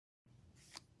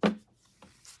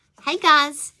Hey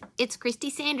guys, it's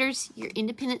Kristie Sanders, your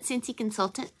independent Scentsy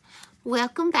consultant.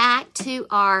 Welcome back to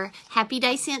our Happy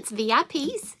Day Scents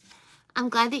VIPs. I'm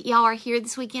glad that y'all are here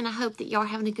this weekend. I hope that y'all are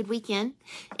having a good weekend.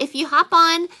 If you hop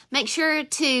on, make sure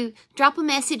to drop a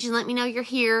message and let me know you're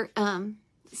here,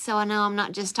 so I know I'm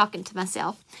not just talking to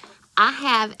myself. I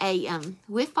have a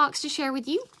whiff box to share with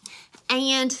you,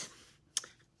 and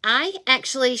I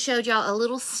actually showed y'all a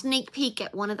little sneak peek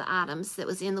at one of the items that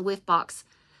was in the whiff box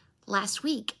last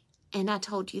week. And I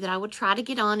told you that I would try to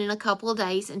get on in a couple of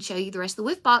days and show you the rest of the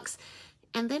whiff box.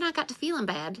 And then I got to feeling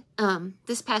bad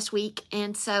this past week,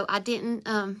 and so I didn't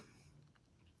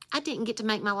get to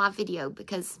make my live video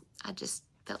because I just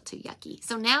felt too yucky.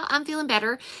 So now I'm feeling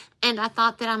better, and I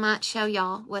thought that I might show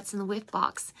y'all what's in the whiff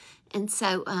box. And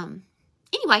so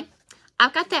anyway,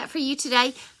 I've got that for you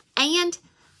today, and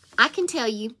I can tell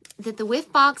you that the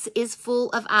whiff box is full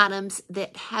of items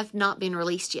that have not been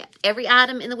released yet. Every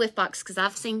item in the whiff box, because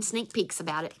I've seen sneak peeks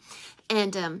about it,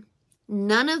 and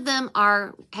none of them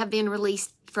have been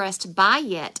released for us to buy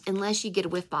yet unless you get a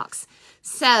whiff box.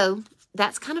 So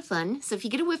that's kind of fun. So if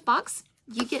you get a whiff box,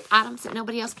 you get items that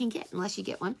nobody else can get unless you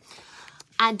get one.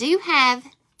 I do have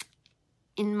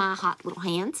in my hot little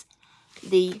hands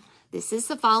this is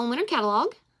the fall and winter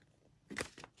catalog,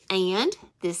 and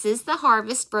this is the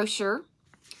harvest brochure.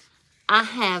 I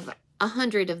have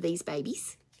 100 of these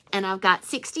babies, and I've got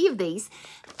 60 of these,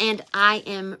 and I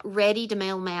am ready to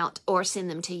mail them out or send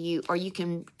them to you, or you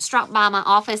can stop by my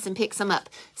office and pick some up.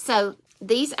 So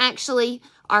these actually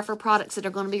are for products that are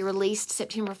going to be released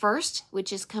September 1st,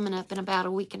 which is coming up in about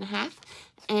a week and a half,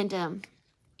 and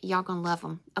y'all going to love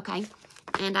them, okay?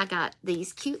 And I got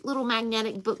these cute little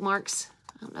magnetic bookmarks.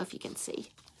 I don't know if you can see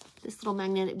this little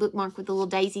magnetic bookmark with the little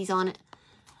daisies on it.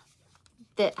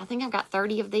 That I think I've got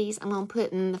 30 of these. I'm going to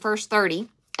put in the first 30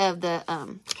 of the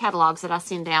catalogs that I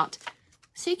send out,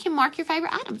 so you can mark your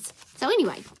favorite items. So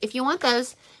anyway, if you want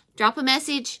those, drop a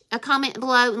message, a comment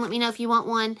below, and let me know if you want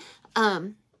one,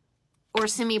 or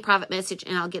send me a private message,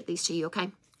 and I'll get these to you, okay?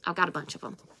 I've got a bunch of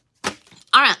them.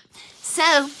 All right,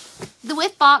 so the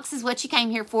whiff box is what you came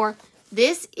here for.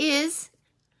 This is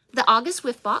the August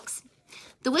Whiff Box.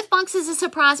 The whiff box is a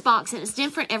surprise box, and it's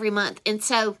different every month, and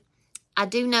so I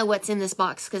do know what's in this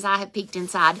box because I have peeked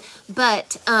inside,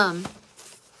 but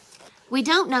we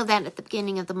don't know that at the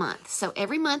beginning of the month. So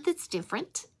every month it's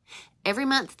different. Every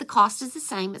month the cost is the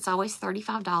same. It's always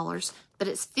 $35, but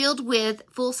it's filled with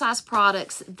full-size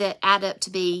products that add up to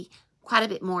be quite a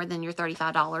bit more than your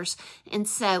 $35. And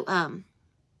so,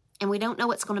 and we don't know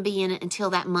what's going to be in it until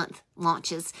that month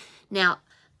launches. Now,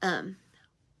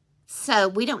 so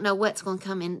we don't know what's going to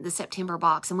come in the September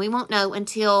box, and we won't know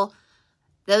until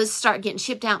those start getting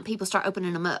shipped out and people start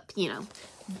opening them up, you know.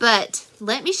 But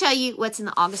let me show you what's in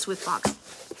the August Whiff Box.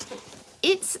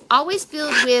 It's always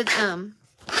filled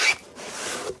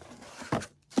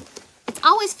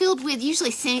with,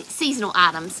 usually seasonal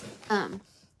items.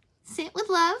 Scent with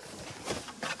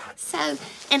love. So,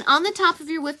 and on the top of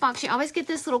your whiff box, you always get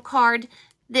this little card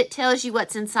that tells you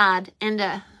what's inside.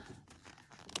 And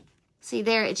see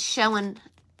there, it's showing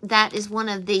that is one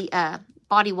of the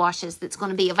body washes that's going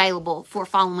to be available for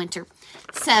fall and winter.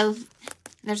 So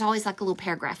there's always like a little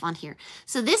paragraph on here.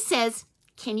 So this says,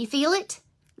 can you feel it?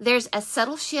 There's a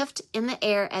subtle shift in the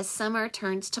air as summer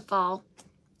turns to fall.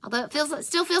 Although it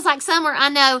still feels like summer, I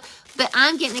know, but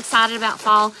I'm getting excited about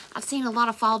fall. I've seen a lot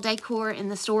of fall decor in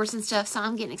the stores and stuff, so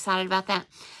I'm getting excited about that.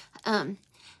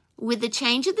 With the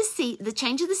change of the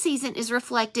season is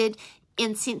reflected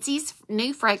in Scentsy's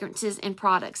new fragrances and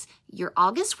products. Your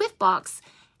August Whiff Box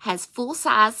has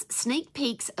full-size sneak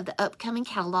peeks of the upcoming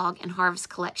catalog and harvest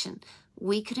collection.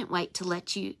 We couldn't wait to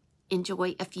let you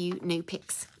enjoy a few new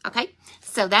picks. Okay,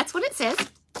 so that's what it says.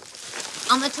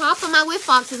 On the top of my whiff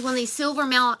box is one of these silver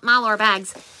Mylar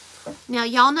bags. Now,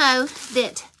 y'all know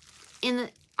that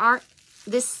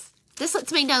this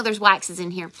lets me know there's waxes in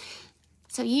here.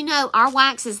 So you know our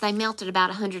waxes, they melt at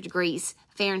about 100 degrees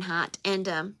Fahrenheit,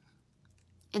 and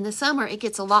in the summer, it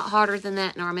gets a lot hotter than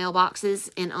that in our mailboxes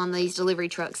and on these delivery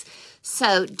trucks.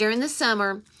 So during the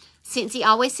summer, Scentsy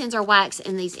always sends our wax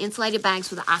in these insulated bags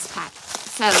with an ice pack.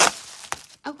 So,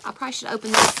 oh, I probably should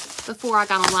open this before I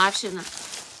got on live, shouldn't I?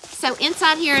 So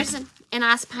inside here is an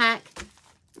ice pack.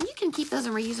 You can keep those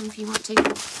and reuse them if you want to.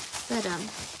 But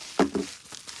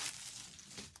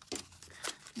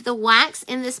the wax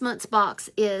in this month's box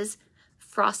is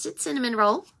Frosted Cinnamon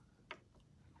Roll.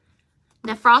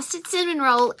 Now, Frosted Cinnamon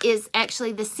Roll is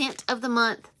actually the scent of the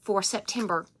month for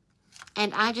September.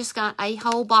 And I just got a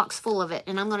whole box full of it.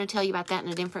 And I'm going to tell you about that in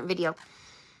a different video.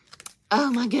 Oh,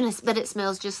 my goodness. But it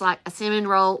smells just like a cinnamon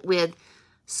roll with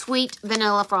sweet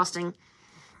vanilla frosting.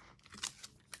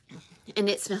 And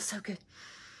it smells so good.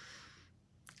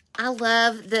 I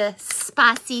love the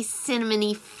spicy,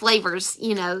 cinnamony flavors,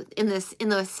 you know, in this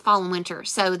fall and winter.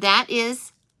 So that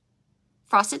is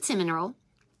Frosted Cinnamon Roll.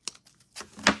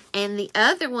 And the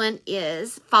other one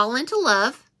is Fall Into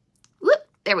Love. Whoop,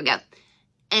 there we go.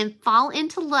 And Fall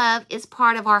Into Love is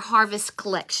part of our Harvest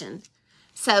collection.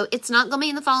 So it's not going to be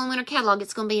in the fall and winter catalog.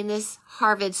 It's going to be in this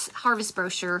Harvest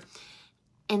brochure.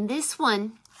 And this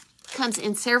one comes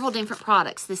in several different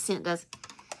products. This scent does.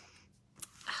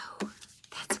 Oh,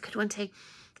 that's a good one too.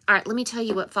 All right, let me tell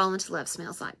you what Fall Into Love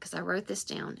smells like, because I wrote this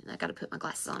down and I got to put my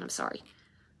glasses on. I'm sorry.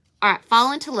 All right,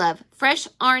 Fall Into Love. Fresh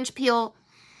orange peel,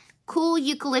 cool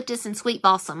eucalyptus, and sweet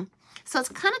balsam. So it's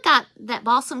kind of got, that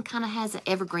balsam kind of has an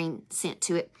evergreen scent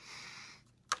to it.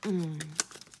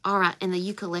 All right, and the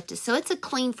eucalyptus. So it's a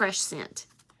clean, fresh scent.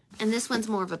 And this one's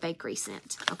more of a bakery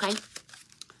scent, okay?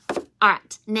 All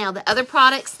right, now the other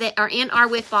products that are in our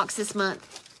Whiff Box this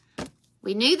month.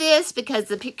 We knew this because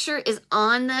the picture is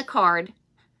on the card.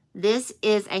 This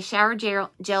is a shower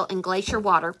gel in Glacier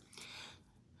Water.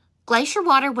 Glacier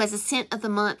Water was a scent of the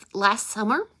month last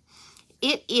summer.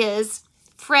 It is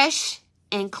fresh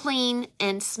and clean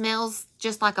and smells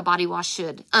just like a body wash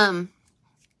should. I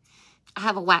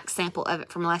have a wax sample of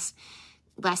it from last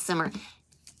summer.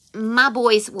 My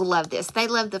boys will love this. They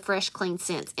love the fresh, clean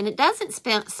scents. And it doesn't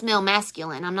smell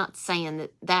masculine. I'm not saying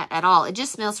that at all. It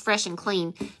just smells fresh and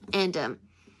clean. And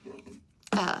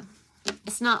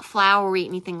it's not flowery,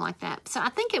 anything like that. So I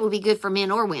think it would be good for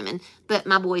men or women. But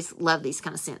my boys love these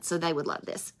kind of scents, so they would love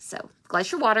this. So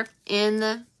Glacier Water in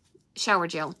the shower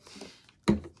gel.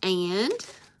 And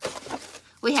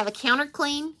we have a Counter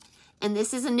Clean. And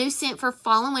this is a new scent for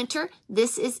fall and winter.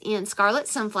 This is in Scarlet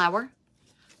Sunflower.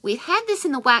 We've had this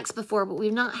in the wax before, but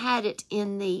we've not had it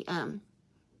in the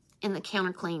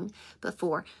Counter Clean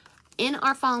before. In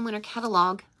our fall and winter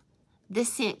catalog,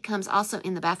 this scent comes also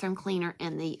in the bathroom cleaner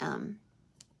and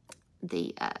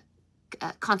the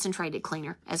concentrated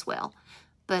cleaner as well.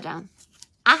 But I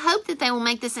hope that they will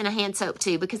make this in a hand soap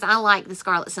too, because I like the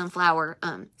Scarlet Sunflower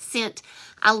scent.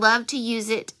 I love to use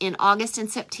it in August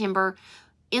and September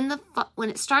when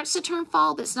it starts to turn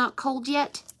fall, but it's not cold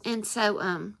yet. And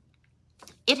so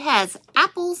it has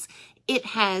apples. It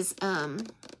has,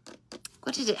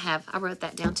 what did it have? I wrote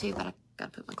that down too, but I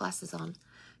got to put my glasses on.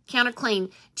 Counter Clean,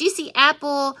 juicy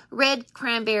apple, red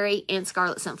cranberry, and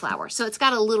scarlet sunflower. So it's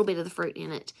got a little bit of the fruit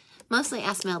in it. Mostly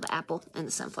I smell the apple and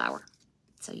the sunflower.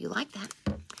 So you like that.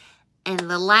 And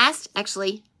the last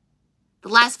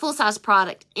full-size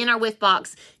product in our Whiff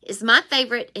Box is my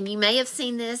favorite, and you may have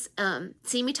seen this,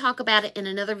 see me talk about it in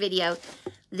another video.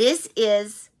 This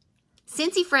is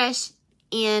Scentsy Fresh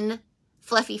in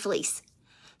Fluffy Fleece.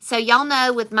 So y'all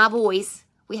know with my boys,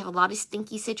 we have a lot of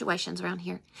stinky situations around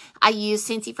here. I use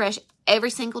Scentsy Fresh every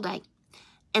single day,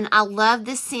 and I love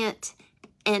this scent.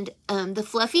 And the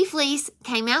Fluffy Fleece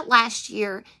came out last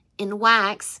year in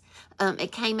wax.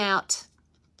 It came out,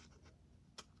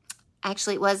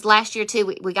 actually it was last year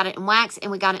too. We got it in wax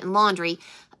and we got it in laundry.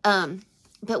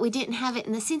 But we didn't have it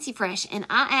in the Scentsy Fresh. And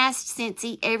I asked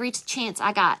Scentsy every chance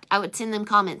I got. I would send them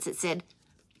comments that said,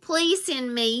 please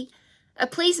send me,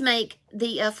 please make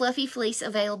the Fluffy Fleece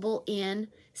available in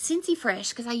Scentsy Fresh,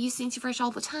 because I use Scentsy Fresh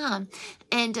all the time.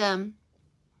 And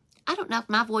I don't know if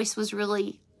my voice was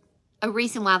really a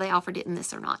reason why they offered it in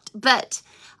this or not. But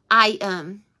I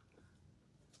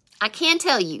can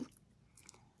tell you,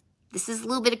 this is a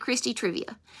little bit of Kristie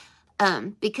trivia,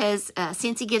 because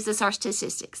Scentsy gives us our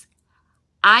statistics.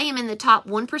 I am in the top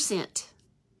 1%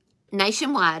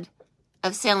 nationwide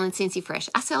of selling Scentsy Fresh.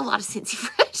 I sell a lot of Scentsy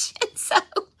Fresh. And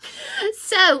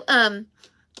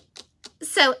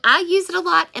so I use it a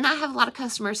lot, and I have a lot of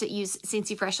customers that use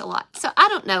Scentsy Fresh a lot. So I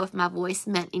don't know if my voice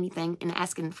meant anything in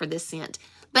asking for this scent,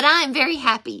 but I am very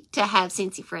happy to have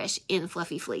Scentsy Fresh in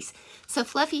Fluffy Fleece. So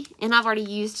Fluffy, and I've already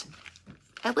used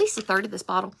at least a third of this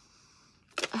bottle.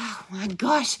 Oh my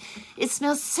gosh, it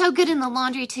smells so good in the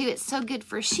laundry too. It's so good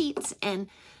for sheets and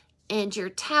your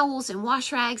towels and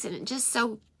wash rags, and it's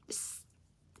so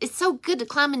good to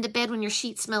climb into bed when your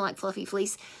sheets smell like Fluffy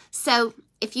Fleece. So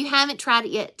if you haven't tried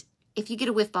it yet, if you get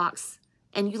a Whiff Box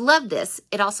and you love this,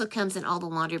 it also comes in all the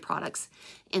laundry products.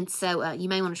 And so you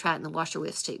may want to try it in the washer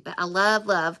whiffs too. But I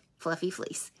love Fluffy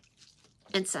Fleece.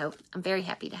 And so I'm very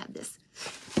happy to have this.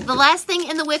 The last thing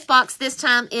in the Whiff Box this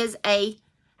time is a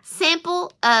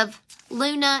sample of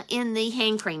Luna in the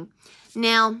hand cream.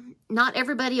 Now, not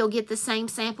everybody will get the same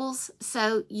samples.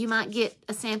 So you might get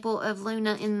a sample of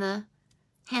Luna in the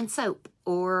hand soap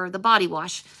or the body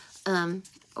wash.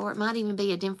 Or it might even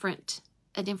be a different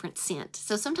scent.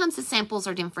 So sometimes the samples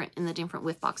are different in the different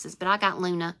Whiff Boxes, but I got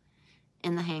Luna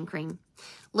in the hand cream.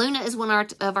 Luna is one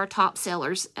of our top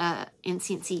sellers in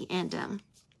Scentsy, and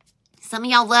some of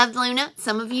y'all love Luna.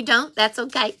 Some of you don't. That's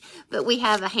okay. But we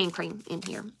have a hand cream in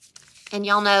here. And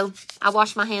y'all know I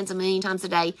wash my hands a million times a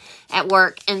day at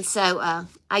work. And so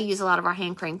I use a lot of our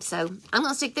hand cream. So I'm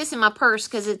going to stick this in my purse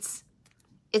because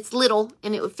it's little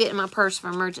and it would fit in my purse for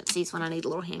emergencies when I need a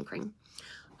little hand cream.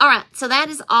 All right. So that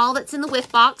is all that's in the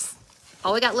Whiff Box.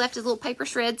 All we got left is little paper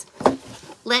shreds.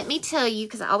 Let me tell you,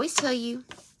 because I always tell you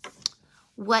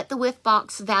what the Whiff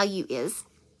Box value is.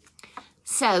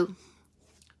 So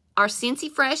our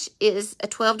Scentsy Fresh is a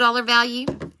 $12 value.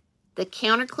 The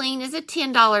Counter Clean is a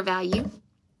 $10 value.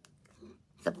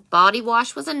 The Body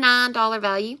Wash was a $9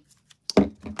 value.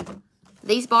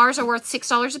 These bars are worth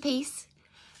 $6 a piece.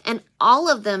 And all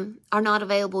of them are not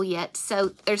available yet.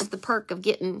 So there's the perk of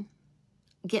getting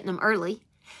them early.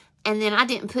 And then I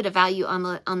didn't put a value on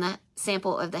the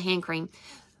sample of the hand cream.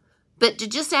 But to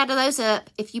just add those up,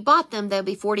 if you bought them, they'll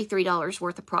be $43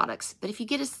 worth of products. But if you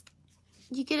get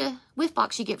a Whiff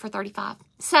Box, you get for $35.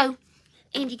 So,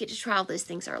 and you get to try all those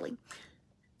things early.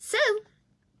 So,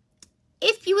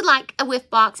 if you would like a Whiff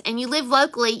Box and you live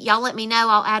locally, y'all let me know.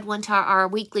 I'll add one to our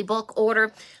weekly bulk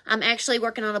order. I'm actually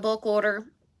working on a bulk order.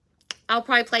 I'll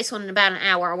probably place one in about an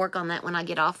hour. I'll work on that when I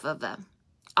get off of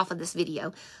this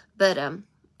video. But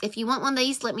if you want one of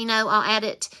these, let me know. I'll add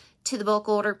it to the bulk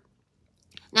order.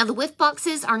 Now, the Whiff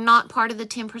Boxes are not part of the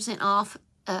 10% off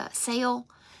sale.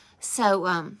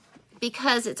 So,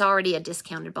 because it's already a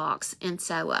discounted box. And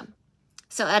so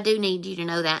I do need you to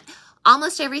know that.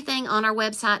 Almost everything on our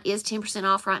website is 10%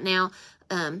 off right now.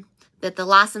 But the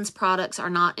licensed products are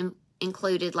not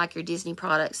included, like your Disney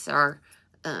products or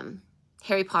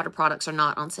Harry Potter products are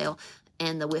not on sale.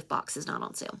 And the Whiff Box is not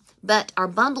on sale. But our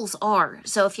bundles are.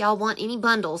 So if y'all want any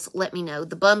bundles, let me know.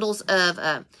 The bundles of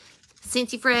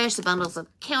Scentsy Fresh, the bundles of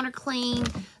Counter Clean,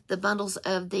 the bundles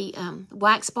of the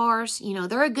wax bars, you know,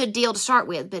 they're a good deal to start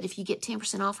with. But if you get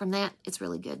 10% off from that, it's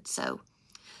really good. So,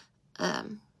 our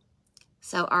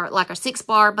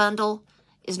 6-bar bundle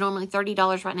is normally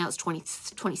 $30. Right now it's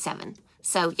 $27.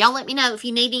 So y'all let me know if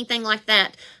you need anything like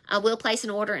that. I will place an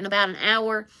order in about an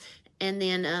hour, and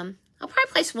then I'll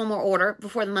probably place one more order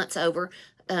before the month's over.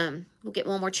 We'll get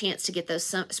one more chance to get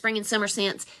those spring and summer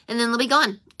scents, and then they'll be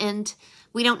gone. And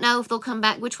we don't know if they'll come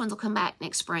back, which ones will come back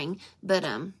next spring. But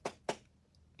I'm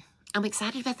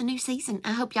excited about the new season.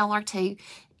 I hope y'all are too.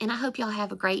 And I hope y'all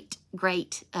have a great,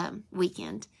 great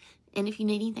weekend. And if you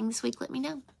need anything this week, let me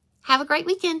know. Have a great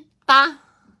weekend. Bye.